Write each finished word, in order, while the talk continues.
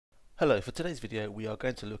Hello, for today's video we are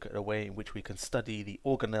going to look at a way in which we can study the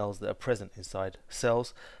organelles that are present inside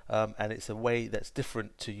cells, and it's a way that's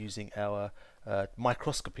different to using our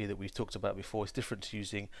microscopy that we've talked about before. It's different to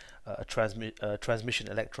using a transmission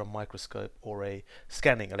electron microscope or a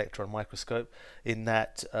scanning electron microscope, in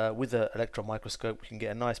that with an electron microscope we can get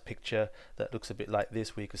a nice picture that looks a bit like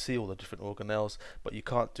this, where you can see all the different organelles, but you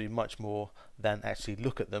can't do much more than actually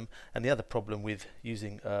look at them. And the other problem with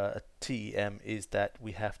using a TEM is that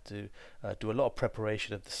we have to do a lot of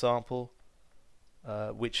preparation of the sample,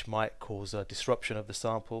 which might cause a disruption of the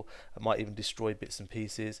sample, and might even destroy bits and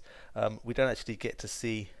pieces. We don't actually get to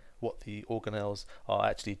see what the organelles are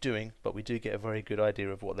actually doing, but we do get a very good idea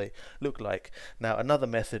of what they look like. Now, another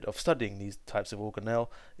method of studying these types of organelle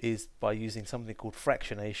is by using something called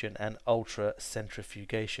fractionation and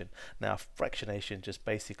ultracentrifugation. Now, fractionation just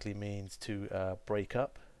basically means to break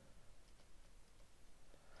up.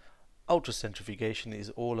 Ultracentrifugation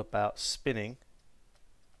is all about spinning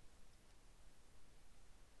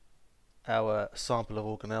our sample of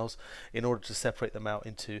organelles in order to separate them out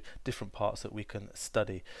into different parts that we can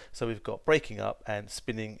study. So we've got breaking up and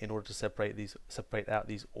spinning in order to separate out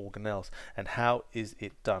these organelles. And how is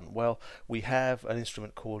it done? Well, we have an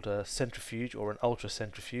instrument called a centrifuge, or an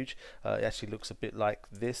ultracentrifuge. It actually looks a bit like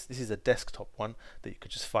this. This is a desktop one that you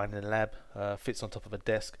could just find in a lab, fits on top of a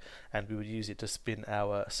desk, and we would use it to spin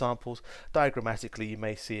our samples. Diagrammatically you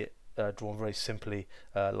may see it drawn very simply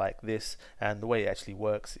like this, and the way it actually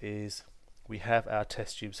works is we have our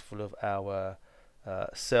test tubes full of our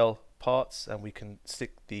cell parts, and we can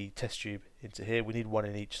stick the test tube into here. We need one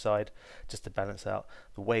in each side just to balance out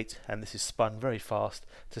the weight, and this is spun very fast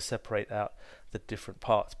to separate out the different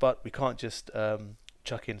parts. But we can't just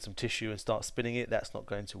chuck in some tissue and start spinning it. That's not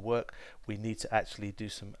going to work. We need to actually do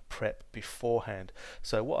some prep beforehand.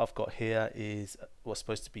 So what I've got here is what's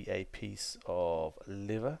supposed to be a piece of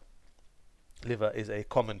liver. Liver is a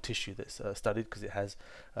common tissue that's studied because it has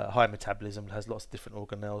high metabolism, it has lots of different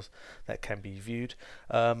organelles that can be viewed.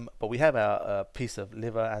 But we have our piece of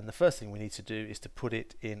liver, and the first thing we need to do is to put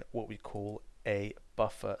it in what we call a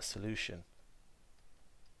buffer solution.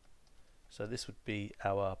 So this would be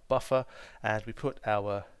our buffer, and we put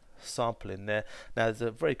our sample in there. Now, there's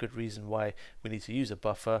a very good reason why we need to use a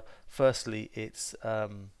buffer. Firstly, it's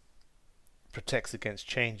protects against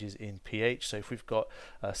changes in pH. So if we've got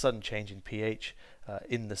a sudden change in pH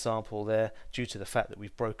in the sample there, due to the fact that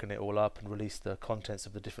we've broken it all up and released the contents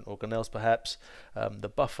of the different organelles perhaps, the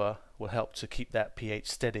buffer will help to keep that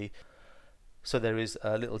pH steady, so there is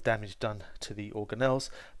a little damage done to the organelles.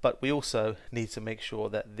 But we also need to make sure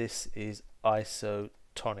that this is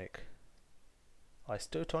isotonic.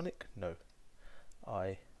 Isotonic? No.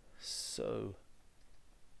 Isotonic.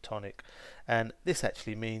 And this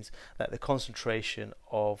actually means that the concentration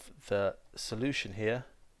of the solution here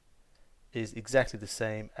is exactly the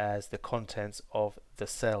same as the contents of the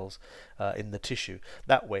cells in the tissue.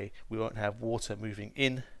 That way we won't have water moving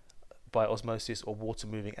in by osmosis or water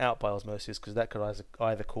moving out by osmosis, because that could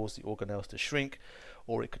either cause the organelles to shrink,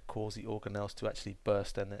 or it could cause the organelles to actually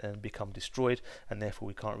burst and become destroyed, and therefore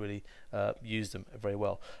we can't really use them very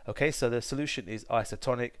well. Okay, so the solution is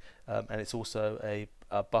isotonic, and it's also a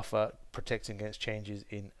buffer protecting against changes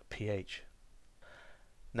in pH.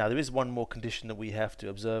 Now, there is one more condition that we have to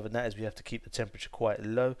observe, and that is we have to keep the temperature quite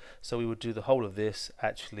low. So we would do the whole of this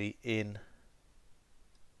actually in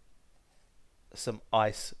some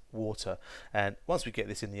ice water, and once we get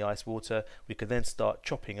this in the ice water, we can then start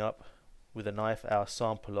chopping up with a knife our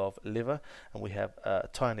sample of liver, and we have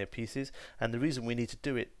tinier pieces. And the reason we need to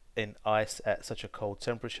do it in ice at such a cold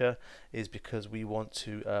temperature is because we want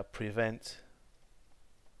to prevent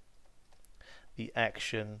the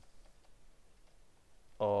action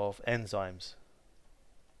of enzymes.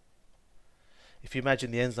 If you imagine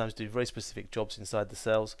the enzymes do very specific jobs inside the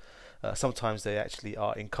cells, sometimes they actually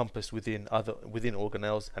are encompassed within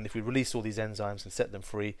organelles, and if we release all these enzymes and set them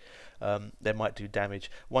free, they might do damage.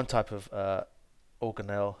 One type of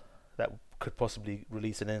organelle that could possibly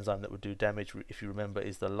release an enzyme that would do damage, if you remember,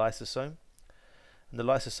 is the lysosome. And the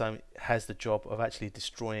lysosome has the job of actually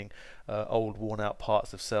destroying old, worn-out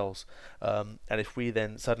parts of cells. And if we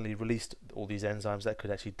then suddenly released all these enzymes, that could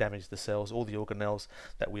actually damage the cells, all the organelles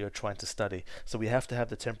that we are trying to study. So we have to have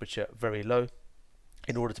the temperature very low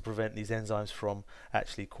in order to prevent these enzymes from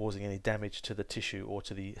actually causing any damage to the tissue or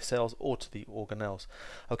to the cells or to the organelles.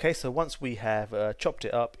 Okay, so once we have chopped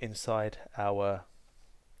it up inside our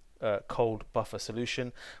cold buffer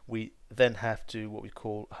solution, we then have to what we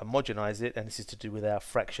call homogenize it, and this is to do with our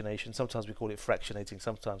fractionation. Sometimes we call it fractionating,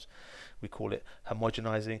 sometimes we call it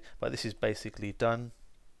homogenizing, but this is basically done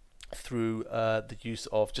through the use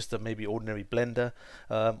of just a maybe ordinary blender,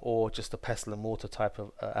 or just a pestle and mortar type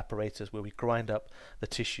of apparatus, where we grind up the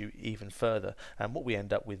tissue even further. And what we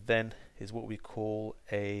end up with then is what we call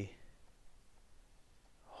a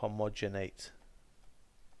homogenate.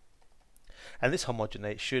 And this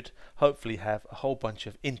homogenate should hopefully have a whole bunch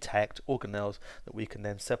of intact organelles that we can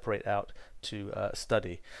then separate out to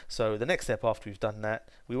study. So the next step after we've done that,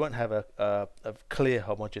 we won't have a clear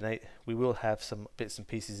homogenate. We will have some bits and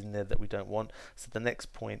pieces in there that we don't want. So the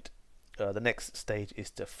next point, the next stage is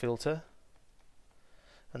to filter.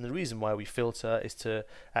 And the reason why we filter is to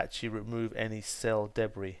actually remove any cell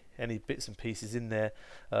debris, any bits and pieces in there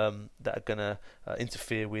that are going to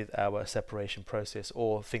interfere with our separation process,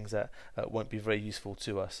 or things that won't be very useful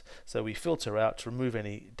to us. So we filter out to remove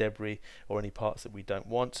any debris or any parts that we don't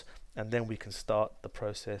want, and then we can start the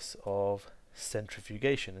process of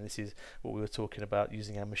centrifugation. And this is what we were talking about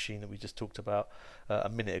using our machine that we just talked about a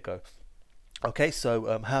minute ago. Okay,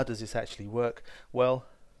 so how does this actually work? Well,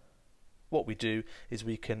 what we do is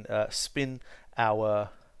we can spin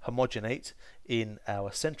our homogenate in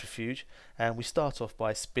our centrifuge, and we start off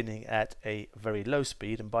by spinning at a very low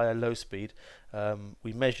speed. And by a low speed,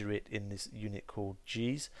 we measure it in this unit called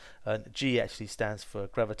G's, and G actually stands for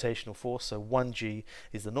gravitational force. So 1 G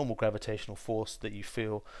is the normal gravitational force that you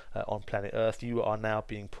feel on planet Earth. You are now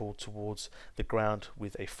being pulled towards the ground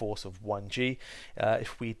with a force of 1 G.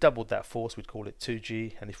 If we doubled that force, we'd call it 2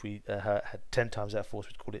 G, and if we had 10 times that force,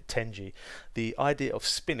 we'd call it 10 G. The idea of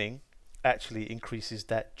spinning actually increases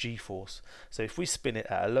that G force. So if we spin it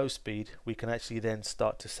at a low speed, we can actually then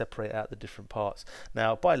start to separate out the different parts.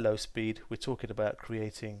 Now, by low speed, we're talking about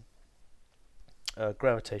creating a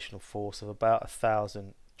gravitational force of about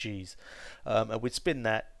 1,000 Gs, and we'd spin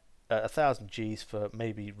that at 1,000 Gs for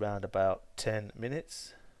maybe round about 10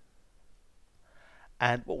 minutes.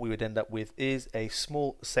 And what we would end up with is a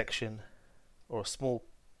small section, or a small,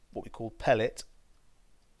 what we call pellet,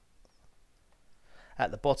 at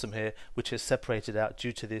the bottom here, which is separated out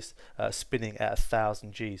due to this spinning at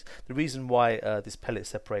 1,000 Gs. The reason why this pellet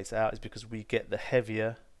separates out is because we get the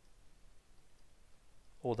heavier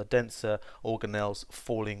or the denser organelles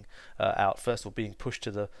falling out first, or being pushed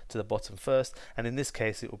to the bottom first. And in this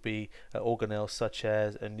case, it will be organelles such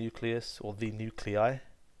as a nucleus, or the nuclei.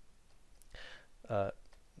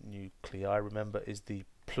 Nuclei, remember, is the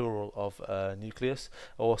plural of nucleus.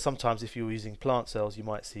 Or sometimes, if you're using plant cells, you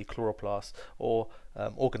might see chloroplasts, or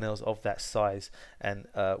organelles of that size and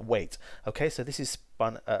weight. Okay, so this is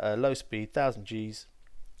spun at a low speed, 1,000 Gs,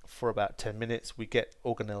 for about 10 minutes. We get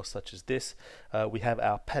organelles such as this. We have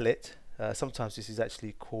our pellet. Sometimes this is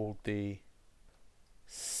actually called the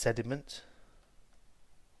sediment,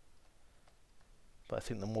 but I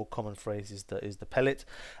think the more common phrase is the pellet.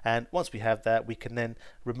 And once we have that, we can then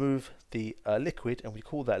remove the liquid, and we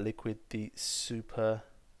call that liquid the supernatant.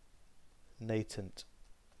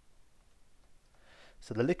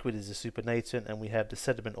 So the liquid is the supernatant, and we have the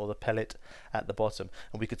sediment or the pellet at the bottom.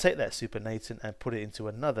 And we could take that supernatant and put it into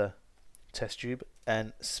another test tube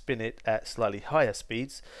and spin it at slightly higher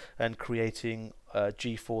speeds, and creating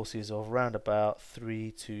G forces of around about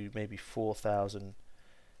 3 to maybe 4,000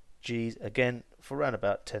 Gs, again for around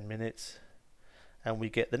about 10 minutes, and we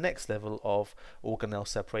get the next level of organelle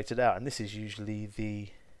separated out. And this is usually the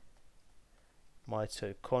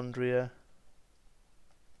mitochondria.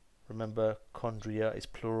 Remember, chondria is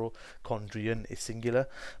plural, chondrion is singular,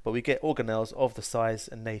 but we get organelles of the size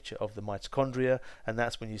and nature of the mitochondria, and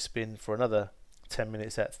that's when you spin for another 10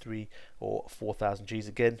 minutes at 3 or 4,000 Gs.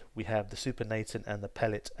 Again, we have the supernatant and the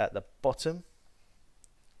pellet at the bottom,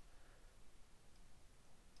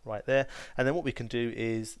 right there. And then what we can do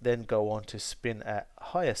is then go on to spin at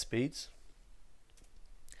higher speeds,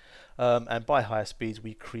 and by higher speeds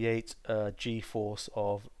we create a G force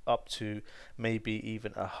of up to maybe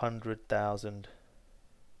even 100,000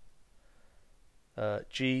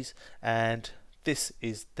 Gs, and this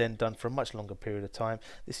is then done for a much longer period of time.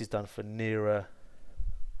 This is done for nearer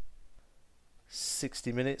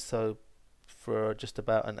 60 minutes, so for just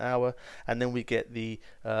about an hour, and then we get the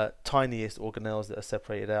tiniest organelles that are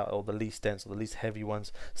separated out, or the least dense or the least heavy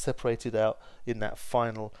ones separated out in that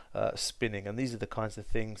final spinning. And these are the kinds of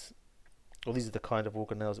things, or these are the kind of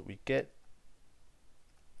organelles that we get.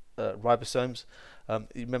 Ribosomes,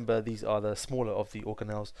 remember, these are the smaller of the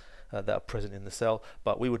organelles that are present in the cell,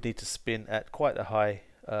 but we would need to spin at quite a high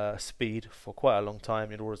speed for quite a long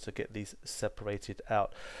time in order to get these separated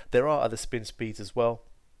out. There are other spin speeds as well,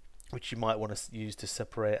 which you might want to use to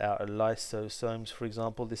separate out lysosomes, for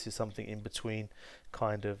example. This is something in between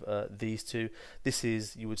kind of these two. This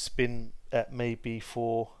is, you would spin at maybe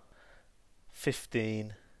for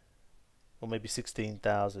 15 or maybe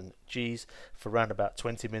 16,000 Gs for around about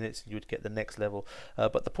 20 minutes. You would get the next level,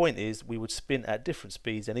 but the point is we would spin at different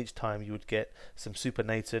speeds, and each time you would get some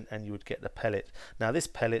supernatant and you would get the pellet. Now this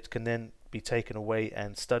pellet can then be taken away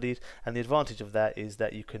and studied, and the advantage of that is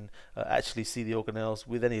that you can actually see the organelles.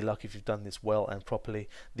 With any luck, if you've done this well and properly,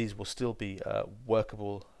 these will still be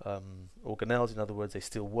workable organelles. In other words, they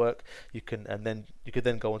still work. You could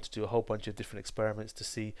then go on to do a whole bunch of different experiments to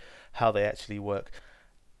see how they actually work.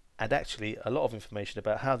 And actually, a lot of information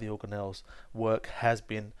about how the organelles work has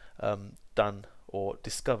been done or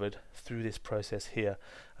discovered through this process here,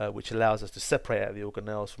 which allows us to separate out the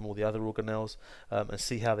organelles from all the other organelles and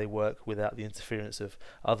see how they work without the interference of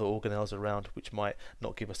other organelles around, which might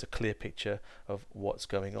not give us a clear picture of what's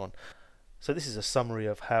going on. So this is a summary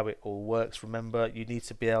of how it all works. Remember, you need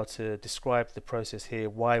to be able to describe the process here,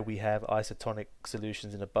 why we have isotonic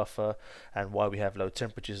solutions in a buffer and why we have low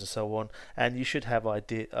temperatures and so on, and you should have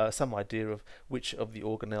some idea of which of the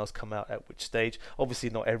organelles come out at which stage. Obviously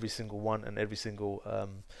not every single one and every single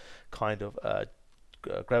kind of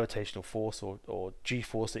gravitational force or G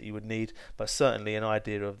force that you would need, but certainly an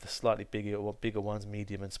idea of the slightly bigger ones,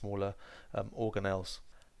 medium and smaller organelles.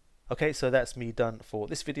 Okay, so that's me done for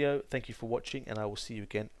this video. Thank you for watching, and I will see you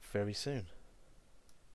again very soon.